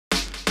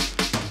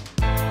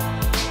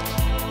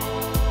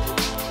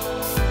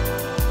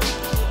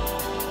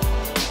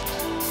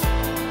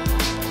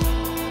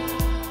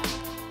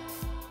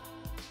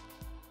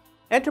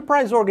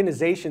Enterprise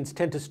organizations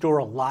tend to store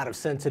a lot of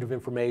sensitive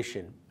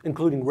information,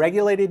 including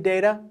regulated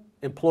data,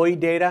 employee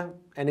data,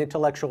 and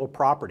intellectual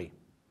property.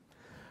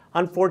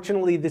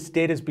 Unfortunately, this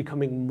data is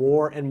becoming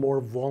more and more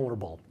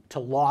vulnerable to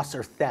loss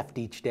or theft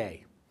each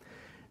day.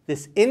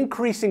 This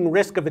increasing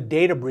risk of a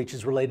data breach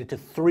is related to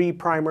three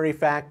primary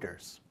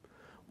factors.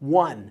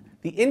 One,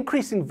 the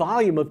increasing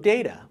volume of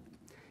data.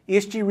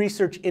 ESG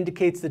research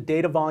indicates that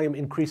data volume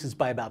increases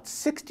by about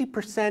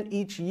 60%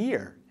 each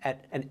year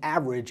at an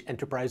average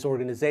enterprise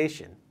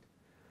organization.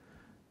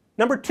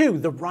 Number two,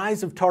 the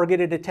rise of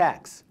targeted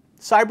attacks.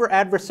 Cyber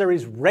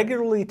adversaries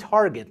regularly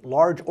target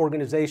large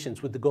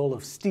organizations with the goal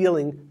of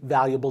stealing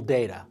valuable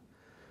data.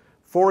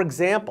 For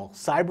example,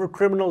 cyber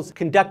criminals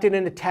conducted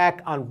an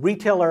attack on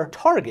retailer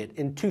Target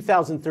in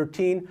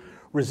 2013,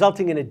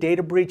 resulting in a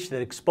data breach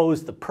that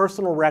exposed the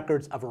personal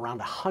records of around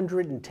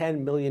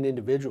 110 million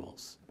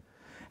individuals.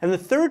 And the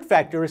third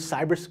factor is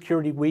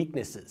cybersecurity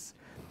weaknesses.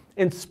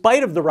 In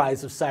spite of the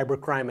rise of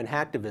cybercrime and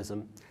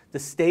hacktivism, the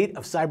state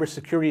of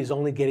cybersecurity is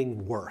only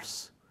getting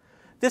worse.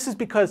 This is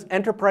because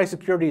enterprise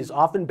security is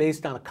often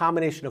based on a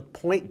combination of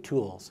point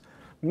tools,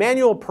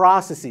 manual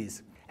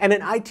processes, and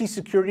an IT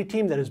security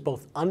team that is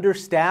both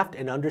understaffed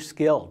and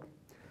underskilled.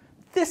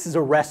 This is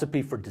a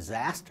recipe for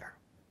disaster.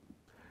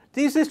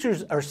 These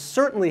issues are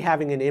certainly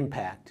having an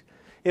impact.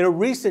 In a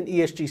recent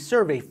ESG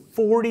survey,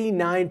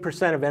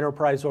 49% of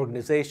enterprise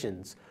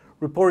organizations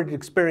reported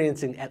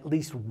experiencing at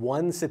least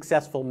one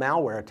successful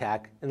malware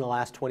attack in the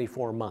last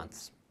 24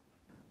 months.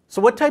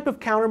 So what type of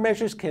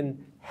countermeasures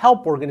can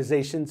help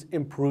organizations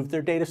improve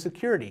their data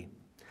security?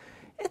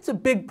 It's a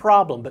big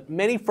problem, but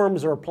many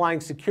firms are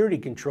applying security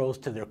controls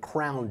to their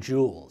crown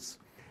jewels.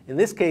 In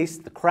this case,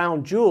 the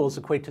crown jewels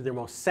equate to their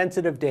most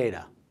sensitive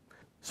data.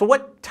 So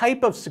what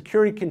type of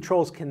security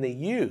controls can they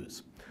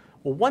use?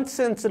 Well, once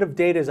sensitive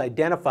data is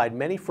identified,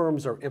 many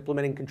firms are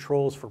implementing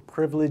controls for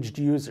privileged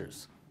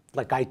users,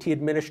 like IT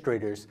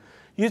administrators,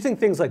 using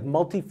things like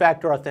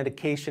multi-factor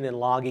authentication and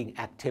logging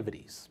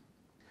activities.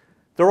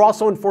 They're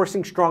also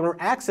enforcing stronger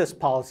access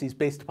policies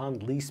based upon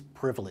least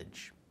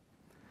privilege.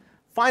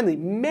 Finally,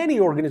 many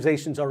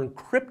organizations are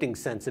encrypting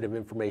sensitive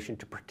information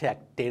to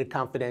protect data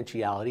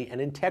confidentiality and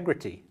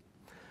integrity.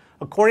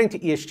 According to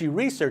ESG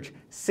research,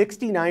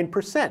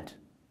 69%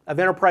 of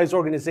enterprise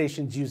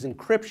organizations use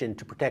encryption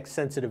to protect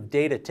sensitive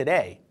data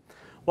today,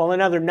 while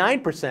another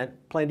 9%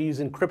 plan to use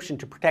encryption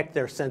to protect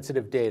their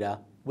sensitive data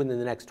within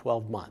the next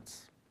 12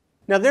 months.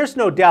 Now, there's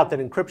no doubt that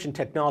encryption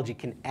technology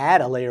can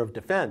add a layer of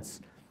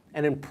defense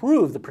and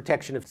improve the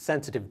protection of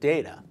sensitive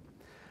data.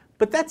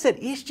 But that said,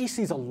 ESG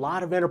sees a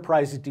lot of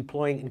enterprises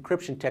deploying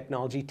encryption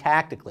technology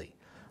tactically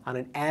on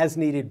an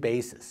as-needed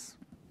basis.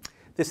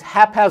 This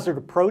haphazard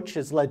approach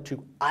has led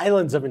to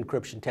islands of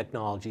encryption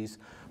technologies,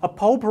 a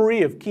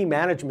potpourri of key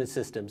management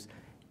systems,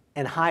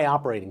 and high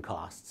operating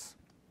costs.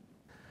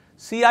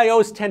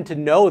 CIOs tend to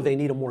know they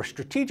need a more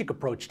strategic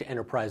approach to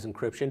enterprise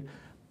encryption,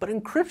 but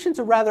encryption's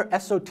a rather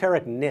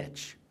esoteric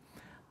niche.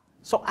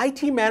 So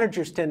IT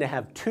managers tend to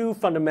have two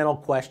fundamental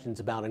questions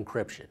about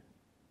encryption.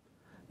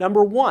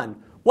 Number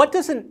one, what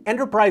does an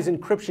enterprise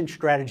encryption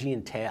strategy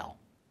entail?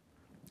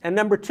 And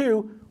number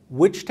two,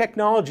 which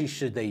technology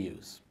should they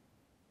use?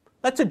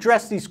 Let's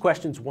address these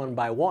questions one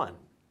by one.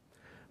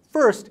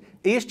 First,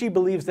 ESG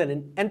believes that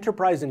an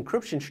enterprise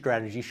encryption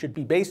strategy should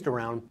be based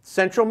around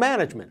central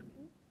management.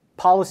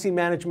 Policy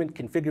management,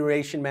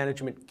 configuration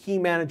management, key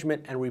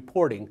management, and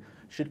reporting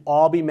should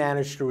all be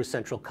managed through a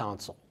central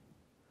console.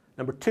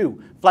 Number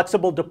two,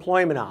 flexible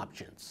deployment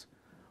options.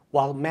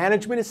 While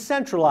management is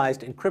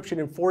centralized, encryption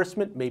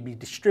enforcement may be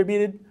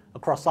distributed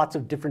across lots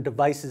of different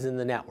devices in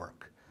the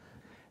network.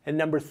 And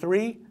number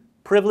three,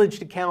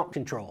 privileged account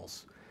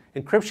controls.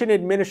 Encryption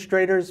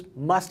administrators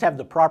must have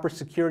the proper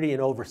security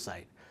and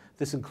oversight.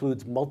 This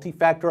includes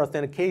multi-factor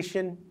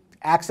authentication,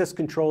 access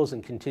controls,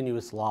 and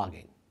continuous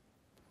logging.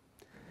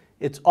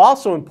 It's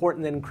also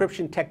important that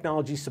encryption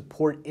technologies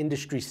support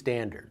industry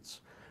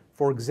standards.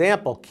 For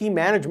example, key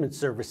management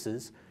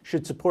services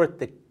should support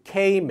the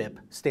KMIP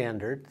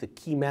standard, the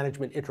Key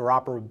Management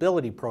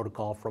Interoperability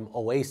Protocol from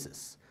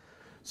OASIS.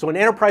 So an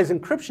enterprise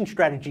encryption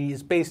strategy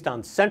is based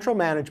on central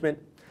management,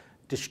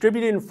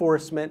 distributed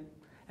enforcement,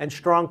 and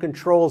strong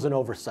controls and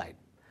oversight.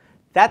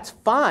 That's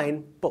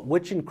fine, but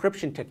which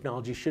encryption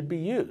technology should be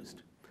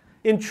used?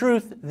 In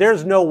truth,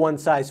 there's no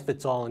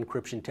one-size-fits-all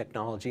encryption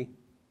technology.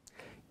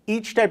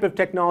 Each type of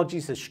technology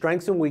has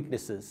strengths and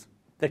weaknesses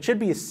that should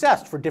be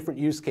assessed for different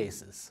use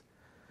cases.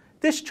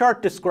 This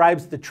chart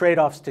describes the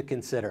trade-offs to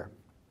consider.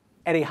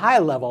 At a high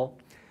level,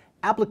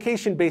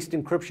 application-based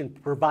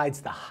encryption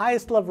provides the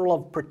highest level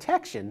of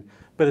protection,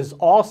 but is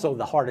also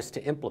the hardest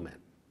to implement.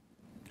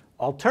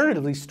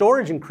 Alternatively,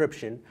 storage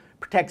encryption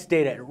protects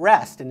data at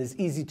rest and is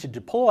easy to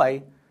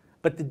deploy,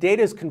 but the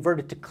data is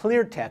converted to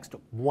clear text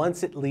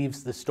once it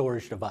leaves the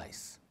storage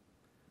device.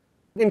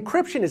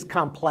 Encryption is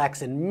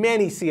complex, and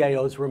many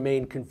CIOs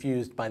remain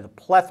confused by the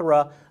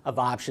plethora of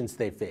options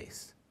they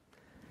face.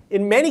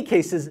 In many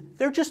cases,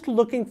 they're just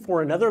looking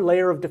for another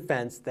layer of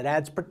defense that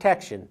adds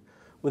protection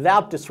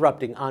without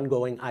disrupting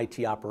ongoing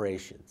IT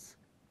operations.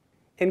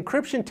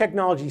 Encryption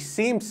technology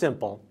seems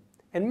simple,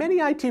 and many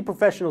IT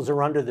professionals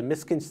are under the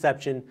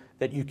misconception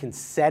that you can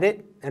set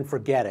it and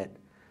forget it.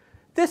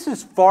 This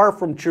is far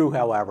from true,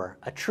 however.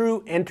 A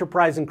true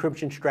enterprise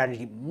encryption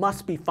strategy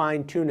must be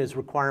fine-tuned as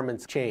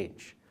requirements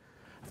change.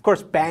 Of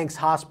course, banks,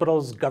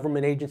 hospitals,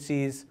 government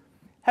agencies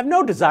have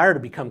no desire to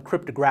become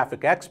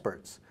cryptographic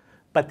experts,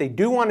 but they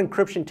do want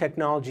encryption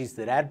technologies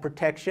that add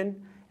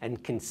protection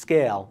and can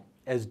scale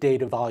as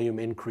data volume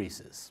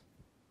increases.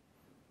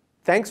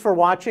 Thanks for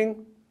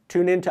watching.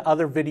 Tune in to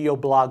other video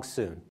blogs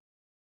soon.